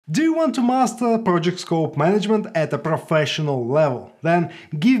Do you want to master project scope management at a professional level? Then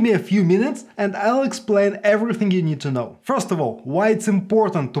give me a few minutes and I'll explain everything you need to know. First of all, why it's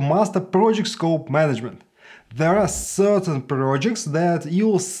important to master project scope management. There are certain projects that you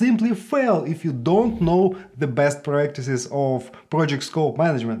will simply fail if you don't know the best practices of project scope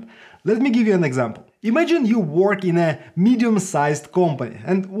management. Let me give you an example. Imagine you work in a medium-sized company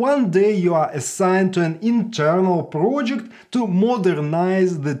and one day you are assigned to an internal project to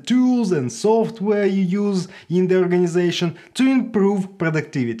modernize the tools and software you use in the organization to improve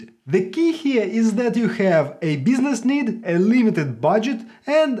productivity. The key here is that you have a business need, a limited budget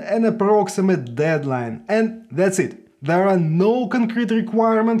and an approximate deadline, and that's it. There are no concrete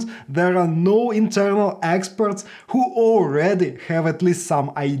requirements, there are no internal experts who already have at least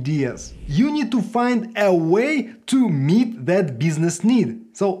some ideas. You need to find a way to meet that business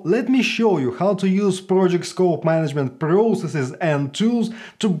need. So let me show you how to use project scope management processes and tools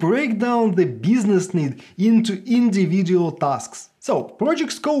to break down the business need into individual tasks. So,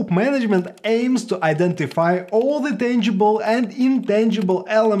 project scope management aims to identify all the tangible and intangible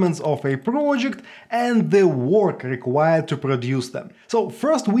elements of a project and the work required to produce them. So,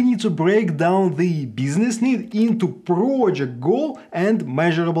 first we need to break down the business need into project goal and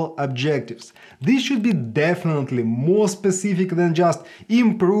measurable objectives. This should be definitely more specific than just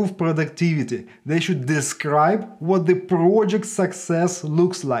improve productivity. They should describe what the project success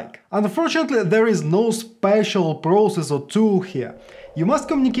looks like. Unfortunately, there is no special process or tool here. You must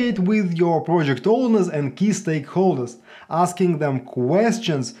communicate with your project owners and key stakeholders, asking them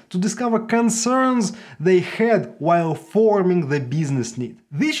questions to discover concerns they had while forming the business need.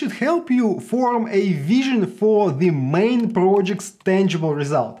 This should help you form a vision for the main project's tangible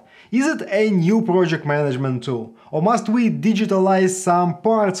result. Is it a new project management tool? Or must we digitalize some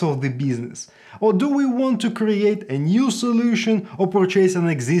parts of the business? Or do we want to create a new solution or purchase an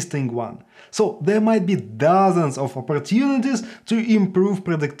existing one? So there might be dozens of opportunities to improve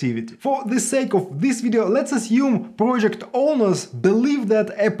productivity. For the sake of this video, let's assume project owners believe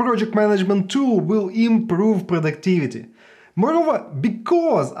that a project management tool will improve productivity. Moreover,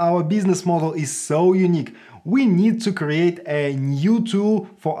 because our business model is so unique, we need to create a new tool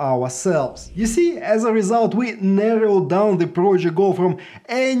for ourselves. You see, as a result, we narrow down the project goal from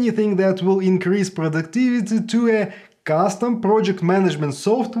anything that will increase productivity to a custom project management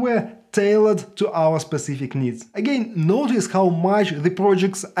software tailored to our specific needs. Again, notice how much the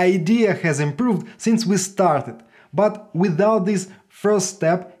project's idea has improved since we started. But without this first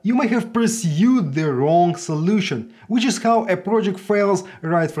step, you may have pursued the wrong solution, which is how a project fails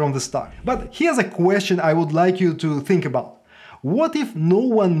right from the start. But here's a question I would like you to think about. What if no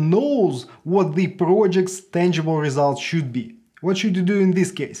one knows what the project's tangible results should be? What should you do in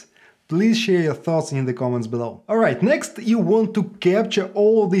this case? Please share your thoughts in the comments below. Alright, next you want to capture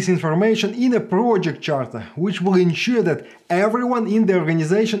all this information in a project charter, which will ensure that everyone in the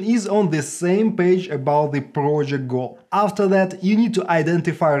organization is on the same page about the project goal. After that, you need to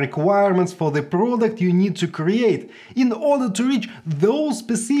identify requirements for the product you need to create in order to reach those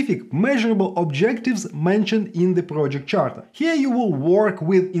specific measurable objectives mentioned in the project charter. Here you will work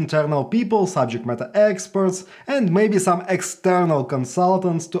with internal people, subject matter experts, and maybe some external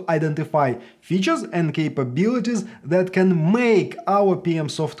consultants to identify features and capabilities that can make our PM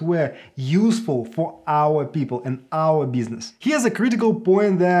software useful for our people and our business. Here's a critical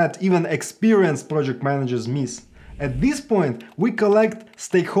point that even experienced project managers miss. At this point, we collect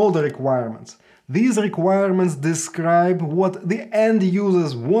stakeholder requirements. These requirements describe what the end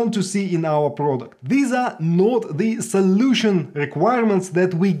users want to see in our product. These are not the solution requirements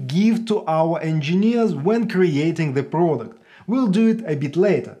that we give to our engineers when creating the product. We'll do it a bit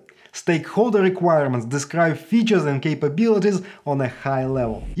later. Stakeholder requirements describe features and capabilities on a high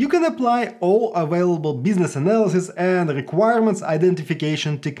level. You can apply all available business analysis and requirements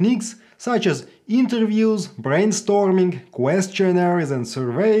identification techniques such as interviews, brainstorming, questionnaires and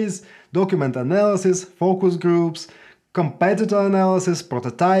surveys, document analysis, focus groups, competitor analysis,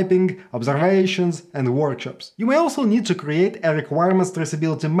 prototyping, observations, and workshops. You may also need to create a requirements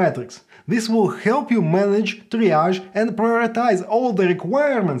traceability matrix. This will help you manage, triage, and prioritize all the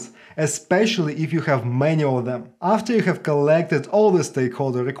requirements, especially if you have many of them. After you have collected all the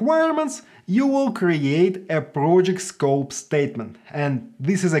stakeholder requirements, you will create a project scope statement. And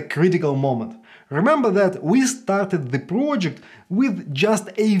this is a critical moment. Remember that we started the project with just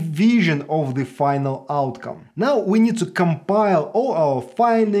a vision of the final outcome. Now we need to compile all our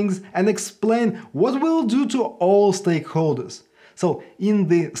findings and explain what we'll do to all stakeholders. So in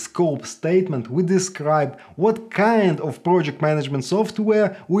the scope statement, we describe what kind of project management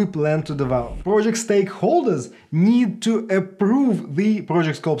software we plan to develop. Project stakeholders need to approve the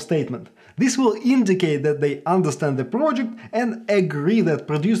project scope statement. This will indicate that they understand the project and agree that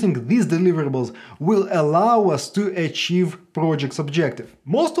producing these deliverables will allow us to achieve project's objective.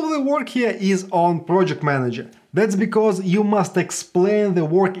 Most of the work here is on project manager. That's because you must explain the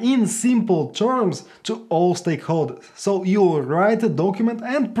work in simple terms to all stakeholders. So you'll write a document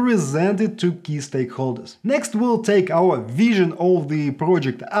and present it to key stakeholders. Next, we'll take our vision of the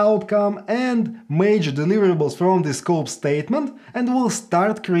project outcome and major deliverables from the scope statement, and we'll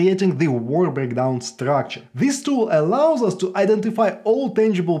start creating the work breakdown structure. This tool allows us to identify all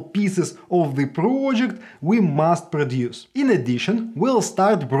tangible pieces of the project we must produce. In addition, we'll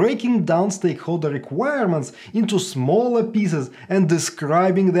start breaking down stakeholder requirements into smaller pieces and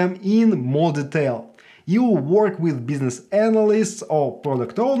describing them in more detail. You'll work with business analysts or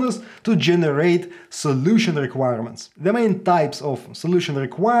product owners to generate solution requirements. The main types of solution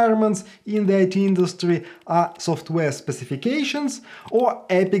requirements in the IT industry are software specifications or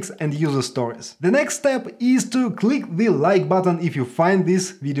epics and user stories. The next step is to click the like button if you find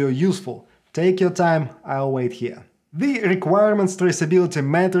this video useful. Take your time, I'll wait here. The requirements traceability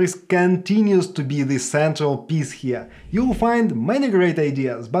matrix continues to be the central piece here. You'll find many great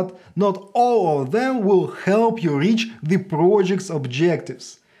ideas, but not all of them will help you reach the project's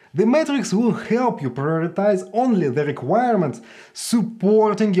objectives. The matrix will help you prioritize only the requirements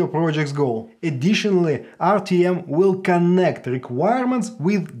supporting your project's goal. Additionally, RTM will connect requirements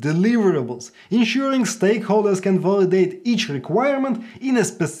with deliverables, ensuring stakeholders can validate each requirement in a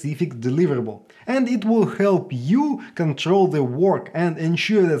specific deliverable. And it will help you control the work and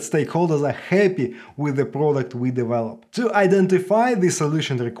ensure that stakeholders are happy with the product we develop. To identify the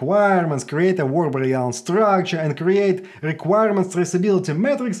solution requirements, create a work breakdown structure, and create requirements traceability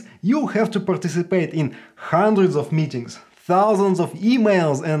metrics, you have to participate in hundreds of meetings, thousands of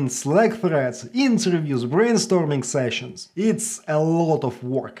emails and Slack threads, interviews, brainstorming sessions. It's a lot of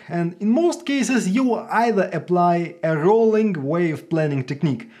work, and in most cases you will either apply a rolling wave planning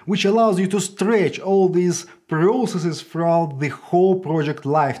technique, which allows you to stretch all these processes throughout the whole project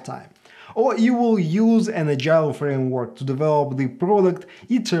lifetime, or you will use an agile framework to develop the product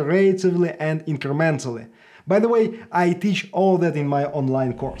iteratively and incrementally. By the way, I teach all that in my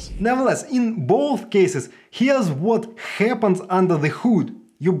online course. Nevertheless, in both cases, here's what happens under the hood.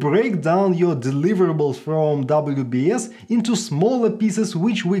 You break down your deliverables from WBS into smaller pieces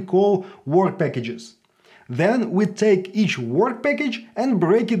which we call work packages. Then we take each work package and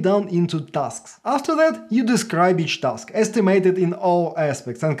break it down into tasks. After that, you describe each task, estimate it in all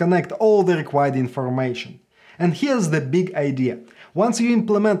aspects, and connect all the required information. And here's the big idea. Once you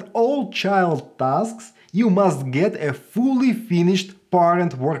implement all child tasks, you must get a fully finished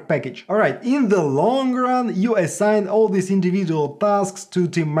parent work package. Alright, in the long run, you assign all these individual tasks to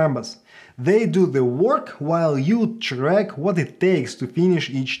team members. They do the work while you track what it takes to finish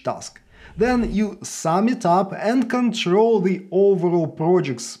each task. Then you sum it up and control the overall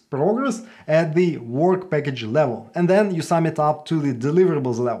project's progress at the work package level. And then you sum it up to the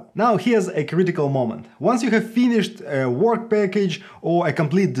deliverables level. Now here's a critical moment. Once you have finished a work package or a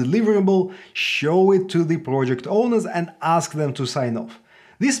complete deliverable, show it to the project owners and ask them to sign off.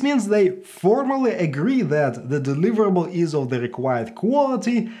 This means they formally agree that the deliverable is of the required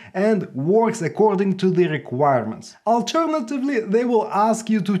quality and works according to the requirements. Alternatively, they will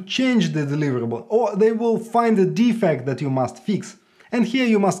ask you to change the deliverable, or they will find a defect that you must fix. And here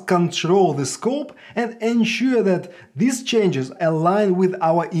you must control the scope and ensure that these changes align with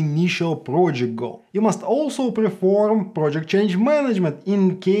our initial project goal. You must also perform project change management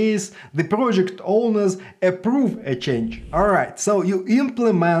in case the project owners approve a change. Alright, so you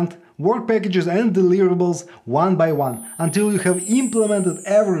implement work packages and deliverables one by one until you have implemented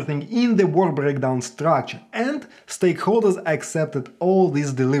everything in the work breakdown structure and stakeholders accepted all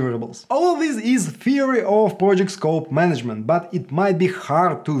these deliverables. All of this is theory of project scope management, but it might be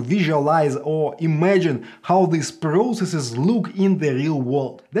hard to visualize or imagine how these processes look in the real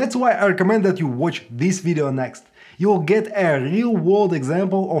world. That's why I recommend that you watch this video next. You'll get a real-world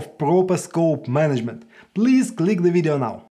example of proper scope management. Please click the video now.